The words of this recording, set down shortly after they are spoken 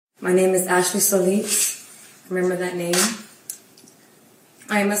My name is Ashley Solis. Remember that name.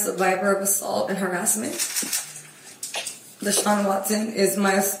 I am a survivor of assault and harassment. Deshaun Watson is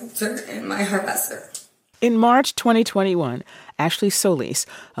my assaulter and my harasser. In March 2021, Ashley Solis,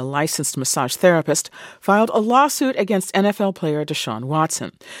 a licensed massage therapist, filed a lawsuit against NFL player Deshaun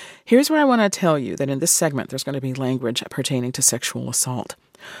Watson. Here's where I want to tell you that in this segment there's going to be language pertaining to sexual assault.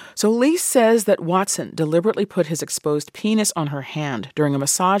 Solis says that Watson deliberately put his exposed penis on her hand during a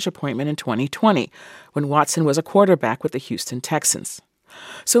massage appointment in 2020 when Watson was a quarterback with the Houston Texans.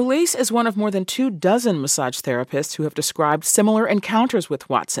 Solis is one of more than 24 massage therapists who have described similar encounters with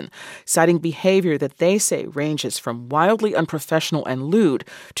Watson, citing behavior that they say ranges from wildly unprofessional and lewd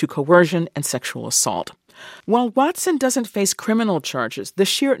to coercion and sexual assault. While Watson doesn't face criminal charges, the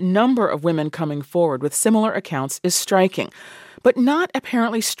sheer number of women coming forward with similar accounts is striking, but not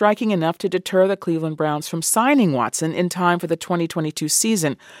apparently striking enough to deter the Cleveland Browns from signing Watson in time for the 2022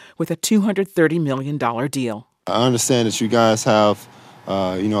 season with a $230 million deal. I understand that you guys have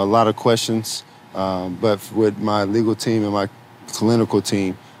a lot of questions, but with my legal team and my clinical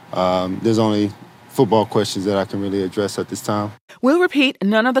team, there's only football questions that I can really address at this time. We'll repeat,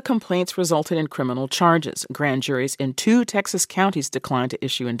 none of the complaints resulted in criminal charges. Grand juries in 2 Texas counties declined to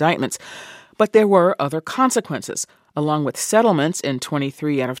issue indictments. But there were other consequences. Along with settlements in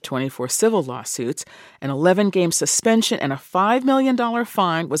 23 out of 24 civil lawsuits, an 11-game suspension and a $5 million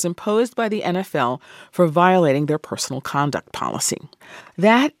fine was imposed by the NFL for violating their personal conduct policy.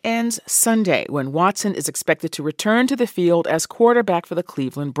 That ends Sunday when Watson is expected to return to the field as quarterback for the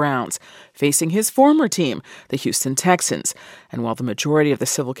Cleveland Browns, facing his former team, the Houston Texans. And while the majority of the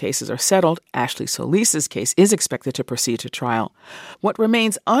civil cases are settled, Ashley Solis' case is expected to proceed to trial. What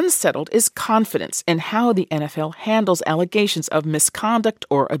remains unsettled is confidence in how the NFL handles allegations of misconduct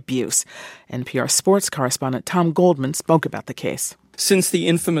or abuse. NPR sports correspondent Tom Goldman spoke about the case. Since the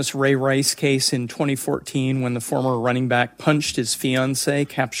infamous Ray Rice case in 2014, when the former running back punched his fiancée,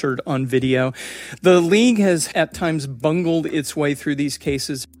 captured on video, the league has at times bungled its way through these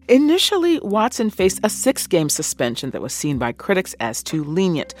cases. Initially, Watson faced a 6-game suspension that was seen by critics as too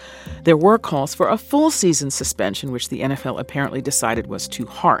lenient. There were calls for a full season suspension, which the NFL apparently decided was too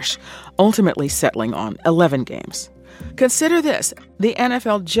harsh, ultimately settling on 11 games. Consider this. The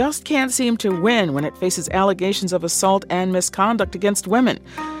NFL just can't seem to win when it faces allegations of assault and misconduct against women.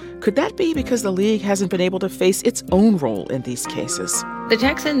 Could that be because the league hasn't been able to face its own role in these cases? The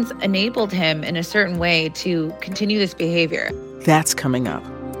Texans enabled him in a certain way to continue this behavior. That's coming up.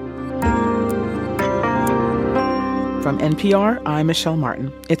 From NPR, I'm Michel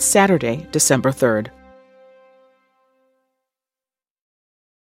Martin. It's Saturday, December 3rd.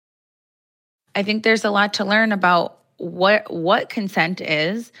 I think there's a lot to learn about what consent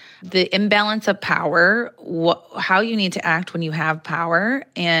is, the imbalance of power, how you need to act when you have power,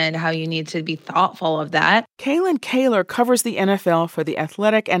 and how you need to be thoughtful of that. Kaylin Kaler covers the NFL for The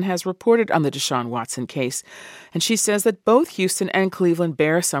Athletic and has reported on the Deshaun Watson case. And she says that both Houston and Cleveland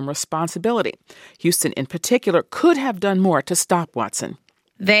bear some responsibility. Houston, in particular, could have done more to stop Watson.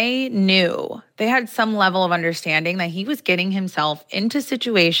 They knew, they had some level of understanding that he was getting himself into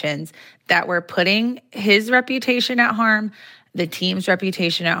situations that were putting his reputation at harm, the team's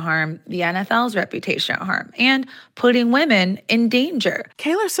reputation at harm, the NFL's reputation at harm, and putting women in danger.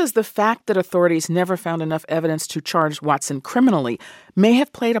 Kaler says the fact that authorities never found enough evidence to charge Watson criminally may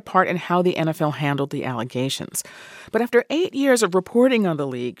have played a part in how the NFL handled the allegations. But after 8 years of reporting on the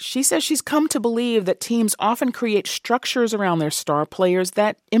league, she says she's come to believe that teams often create structures around their star players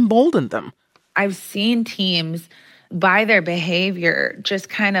that embolden them. I've seen teams, by their behavior, just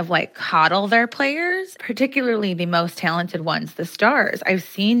kind of like coddle their players, particularly the most talented ones, the stars. I've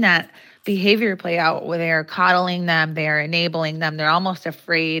seen that behavior play out where they're coddling them, they're enabling them, they're almost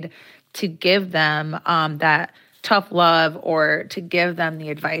afraid to give them that tough love or to give them the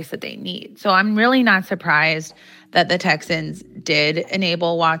advice that they need. So I'm really not surprised that the Texans did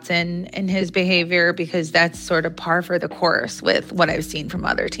enable Watson in his behavior, because that's sort of par for the course with what I've seen from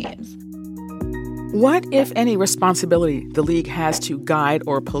other teams. What, if any, responsibility the league has to guide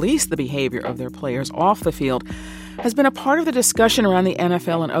or police the behavior of their players off the field has been a part of the discussion around the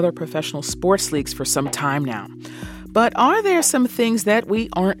NFL and other professional sports leagues for some time now. But are there some things that we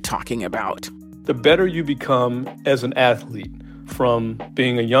aren't talking about? The better you become as an athlete, from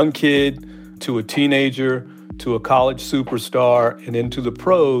being a young kid to a teenager to a college superstar and into the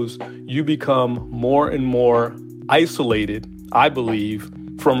pros, you become more and more isolated, I believe,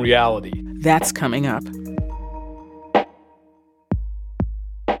 from reality. That's coming up.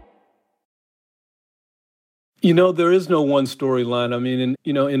 There is no one storyline. I mean,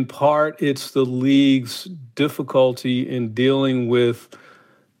 in part, it's the league's difficulty in dealing with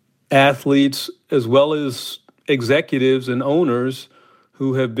athletes as well as executives and owners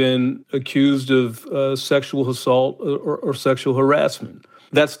who have been accused of sexual assault or sexual harassment.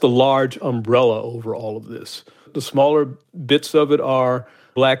 That's the large umbrella over all of this. The smaller bits of it are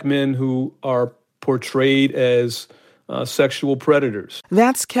Black men who are portrayed as sexual predators.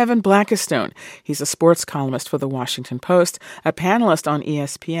 That's Kevin Blackstione. He's a sports columnist for the Washington Post, a panelist on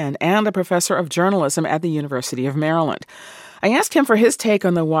ESPN, and a professor of journalism at the University of Maryland. I asked him for his take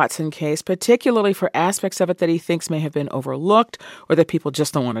on the Watson case, particularly for aspects of it that he thinks may have been overlooked or that people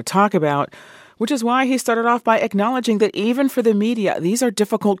just don't want to talk about, which is why he started off by acknowledging that even for the media, these are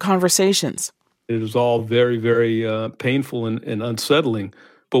difficult conversations. It is all very, very painful and unsettling.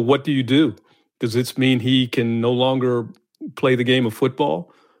 But what do you do? Does this mean he can no longer play the game of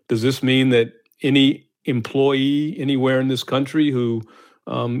football? Does this mean that any employee anywhere in this country who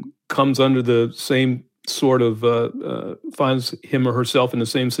comes under the same sort of finds him or herself in the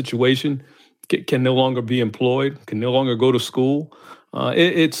same situation can no longer be employed, can no longer go to school?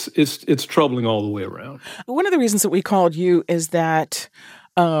 It's troubling all the way around. One of the reasons that we called you is that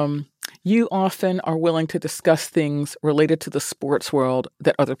you often are willing to discuss things related to the sports world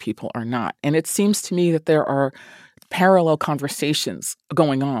that other people are not. And it seems to me that there are parallel conversations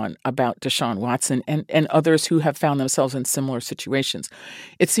going on about Deshaun Watson and others who have found themselves in similar situations.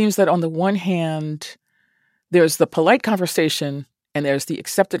 It seems that on the one hand, there's the polite conversation and there's the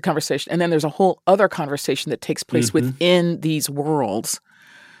accepted conversation, and then there's a whole other conversation that takes place within these worlds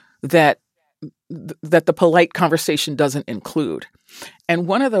that the polite conversation doesn't include. And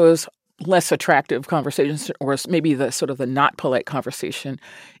one of those less attractive conversations, or maybe the sort of the not polite conversation,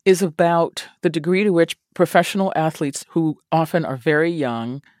 is about the degree to which professional athletes who often are very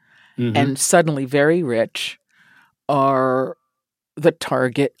young and suddenly very rich are the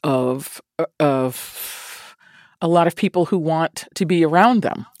target of a lot of people who want to be around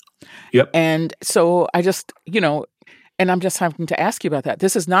them. Yep. And so I just, and I'm just having to ask you about that.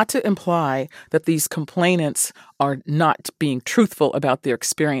 This is not to imply that these complainants are not being truthful about their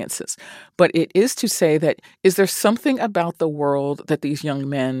experiences, but it is to say that is there something about the world that these young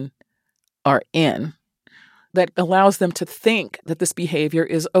men are in that allows them to think that this behavior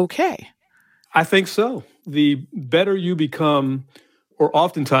is okay? I think so. The better you become, or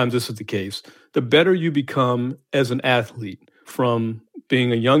oftentimes this is the case, the better you become as an athlete, from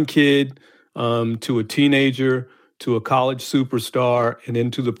being a young kid to a teenager, to a college superstar, and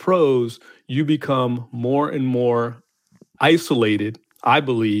into the pros, you become more and more isolated, I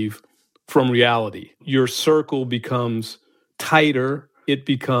believe, from reality. Your circle becomes tighter. It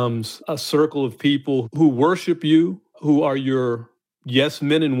becomes a circle of people who worship you, who are your yes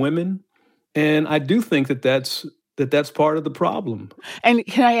men and women. And I do think that's part of the problem. And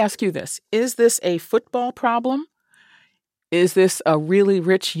can I ask you this? Is this a football problem? Is this a really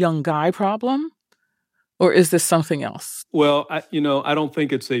rich young guy problem? Or is this something else? Well, I don't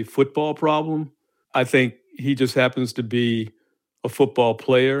think it's a football problem. I think he just happens to be a football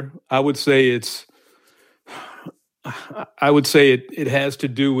player. I would say it has to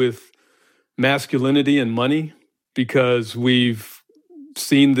do with masculinity and money, because we've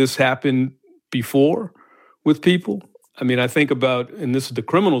seen this happen before with people. I mean, I think about, and this is the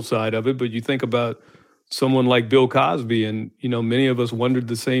criminal side of it, but you think about someone like Bill Cosby, and, many of us wondered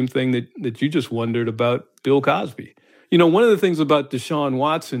the same thing that you just wondered about Bill Cosby. One of the things about Deshaun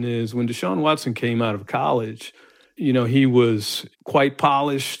Watson is when Deshaun Watson came out of college, he was quite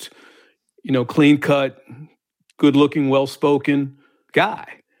polished, clean cut, good looking, well-spoken guy.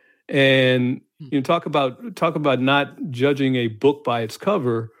 And, talk about not judging a book by its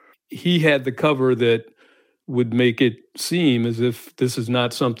cover. He had the cover that would make it seem as if this is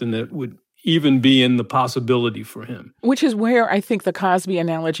not something that would even be in the possibility for him. Which is where I think the Cosby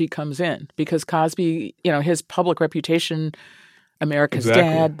analogy comes in, because Cosby, his public reputation, America's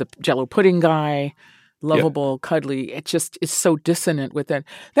Dad, the Jell-O pudding guy, lovable, cuddly, it just is so dissonant with that.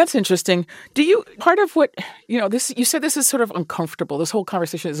 That's interesting. Part of what, this, you said this is sort of uncomfortable. This whole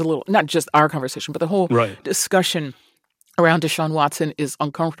conversation is a little, not just our conversation, but the whole discussion around Deshaun Watson is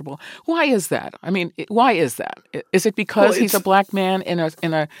uncomfortable. Why is that? I mean, why is that? Is it because he's a black man in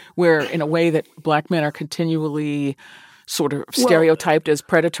a way that black men are continually sort of stereotyped as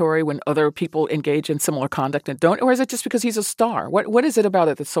predatory when other people engage in similar conduct and don't? Or is it just because he's a star? What is it about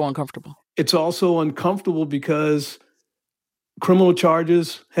it that's so uncomfortable? It's also uncomfortable because criminal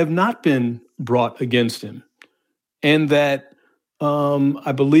charges have not been brought against him. And that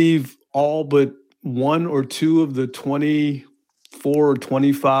I believe all but one or two of the 24 or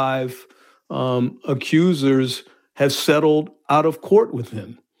 25 accusers have settled out of court with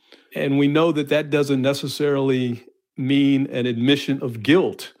him. And we know that doesn't necessarily mean an admission of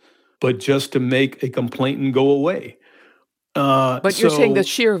guilt, but just to make a complainant go away. But you're saying the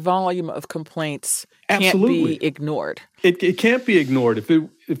sheer volume of complaints can't be ignored. It can't be ignored.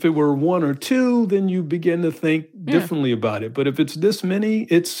 If it were one or two, then you begin to think differently about it. But if it's this many,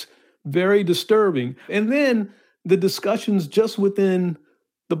 it's very disturbing. And then the discussions just within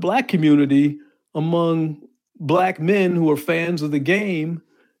the Black community among Black men who are fans of the game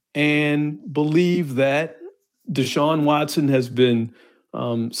and believe that Deshaun Watson has been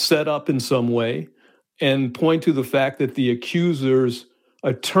set up in some way, and point to the fact that the accuser's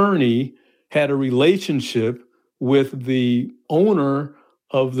attorney had a relationship with the owner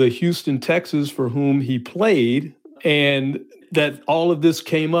of the Houston Texans for whom he played, and that all of this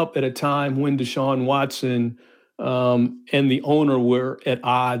came up at a time when Deshaun Watson and the owner were at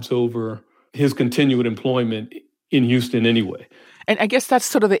odds over his continued employment in Houston anyway. And I guess that's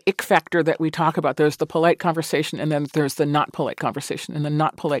sort of the ick factor that we talk about. There's the polite conversation, and then there's the not polite conversation. And the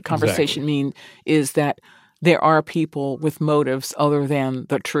not polite conversation is that there are people with motives other than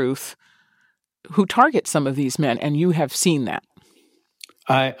the truth who target some of these men, and you have seen that.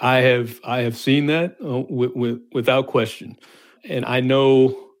 I have seen that without question. And I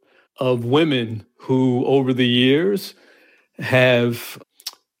know of women who over the years have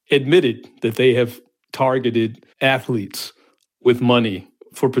admitted that they have targeted athletes with money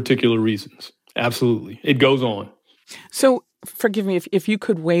for particular reasons. Absolutely. It goes on. So forgive me, if you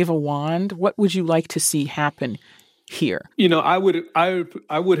could wave a wand, what would you like to see happen here? You know, I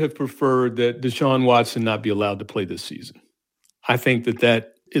would have preferred that Deshaun Watson not be allowed to play this season. I think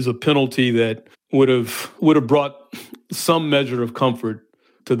that is a penalty that would have brought some measure of comfort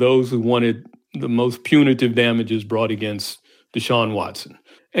to those who wanted the most punitive damages brought against Deshaun Watson.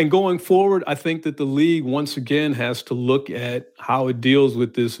 And going forward, I think that the league once again has to look at how it deals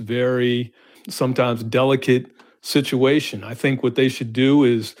with this very sometimes delicate situation. I think what they should do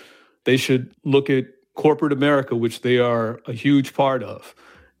is they should look at corporate America, which they are a huge part of,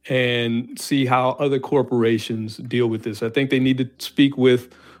 and see how other corporations deal with this. I think they need to speak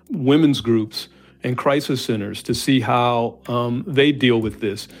with women's groups and crisis centers to see how they deal with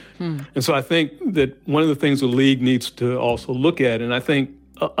this. And so I think that one of the things the league needs to also look at, and I think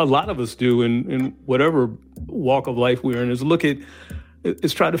a lot of us do in whatever walk of life we're in,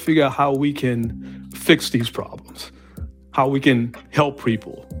 is try to figure out how we can fix these problems, how we can help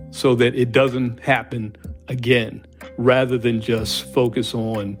people so that it doesn't happen again, rather than just focus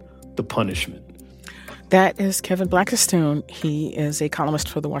on the punishment. That is Kevin Blackstione. He is a columnist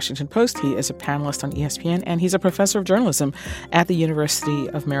for the Washington Post. He is a panelist on ESPN, and he's a professor of journalism at the University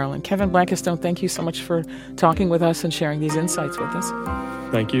of Maryland. Kevin Blackstione, thank you so much for talking with us and sharing these insights with us.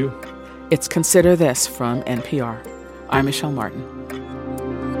 Thank you. It's Consider This from NPR. I'm Michel Martin.